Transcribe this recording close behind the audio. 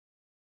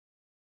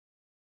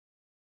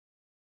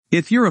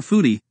If you're a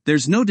foodie,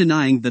 there's no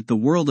denying that the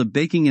world of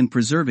baking and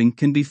preserving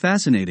can be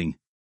fascinating.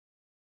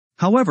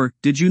 However,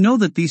 did you know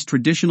that these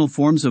traditional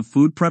forms of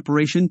food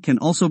preparation can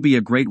also be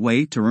a great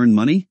way to earn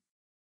money?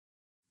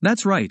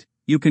 That's right,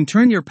 you can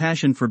turn your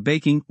passion for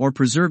baking or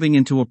preserving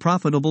into a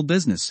profitable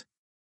business.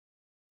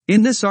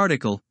 In this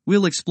article,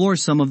 we'll explore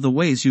some of the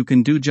ways you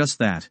can do just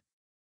that.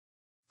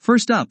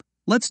 First up,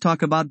 let's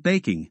talk about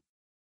baking.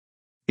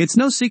 It's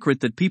no secret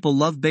that people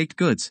love baked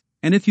goods,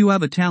 and if you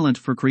have a talent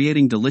for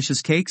creating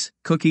delicious cakes,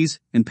 cookies,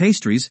 and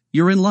pastries,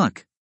 you're in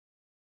luck.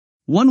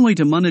 One way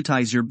to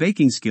monetize your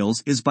baking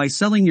skills is by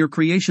selling your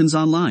creations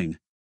online.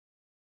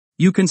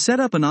 You can set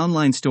up an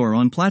online store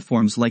on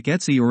platforms like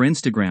Etsy or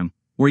Instagram,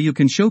 where you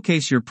can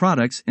showcase your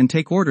products and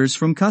take orders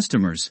from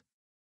customers.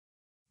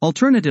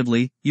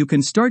 Alternatively, you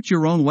can start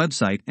your own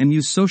website and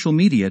use social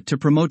media to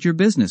promote your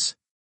business.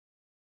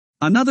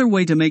 Another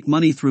way to make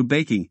money through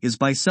baking is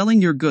by selling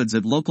your goods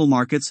at local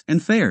markets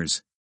and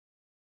fairs.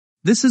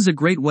 This is a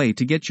great way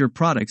to get your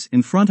products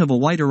in front of a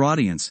wider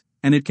audience,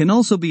 and it can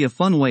also be a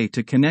fun way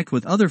to connect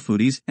with other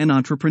foodies and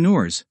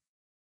entrepreneurs.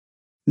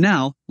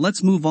 Now,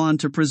 let's move on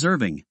to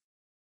preserving.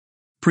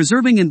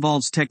 Preserving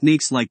involves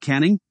techniques like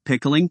canning,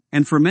 pickling,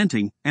 and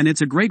fermenting, and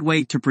it's a great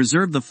way to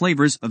preserve the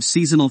flavors of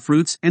seasonal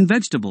fruits and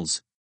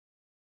vegetables.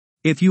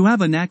 If you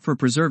have a knack for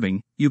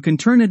preserving, you can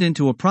turn it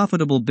into a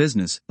profitable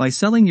business by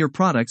selling your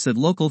products at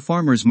local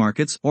farmers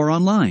markets or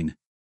online.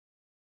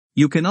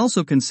 You can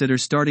also consider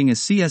starting a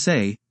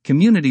CSA,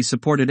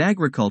 Community-Supported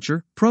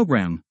Agriculture,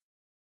 program.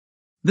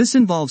 This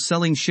involves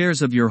selling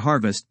shares of your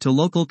harvest to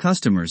local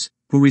customers,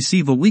 who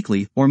receive a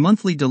weekly or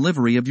monthly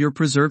delivery of your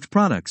preserved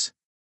products.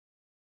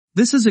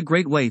 This is a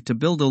great way to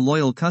build a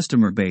loyal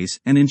customer base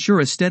and ensure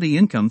a steady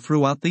income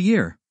throughout the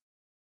year.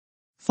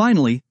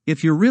 Finally,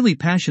 if you're really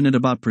passionate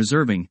about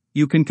preserving,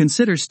 you can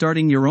consider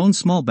starting your own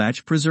small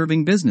batch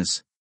preserving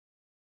business.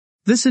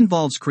 This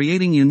involves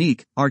creating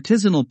unique,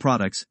 artisanal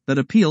products that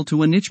appeal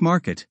to a niche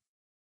market.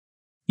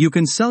 You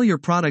can sell your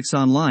products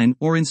online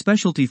or in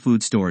specialty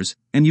food stores,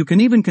 and you can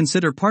even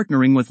consider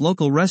partnering with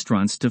local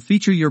restaurants to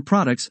feature your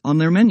products on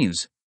their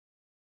menus.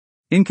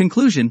 In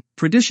conclusion,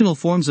 traditional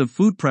forms of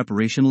food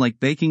preparation like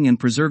baking and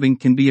preserving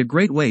can be a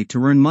great way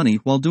to earn money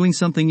while doing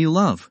something you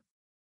love.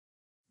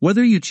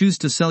 Whether you choose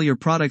to sell your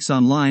products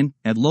online,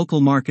 at local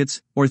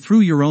markets, or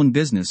through your own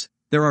business,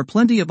 there are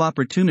plenty of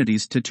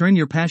opportunities to turn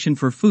your passion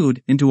for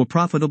food into a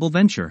profitable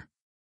venture.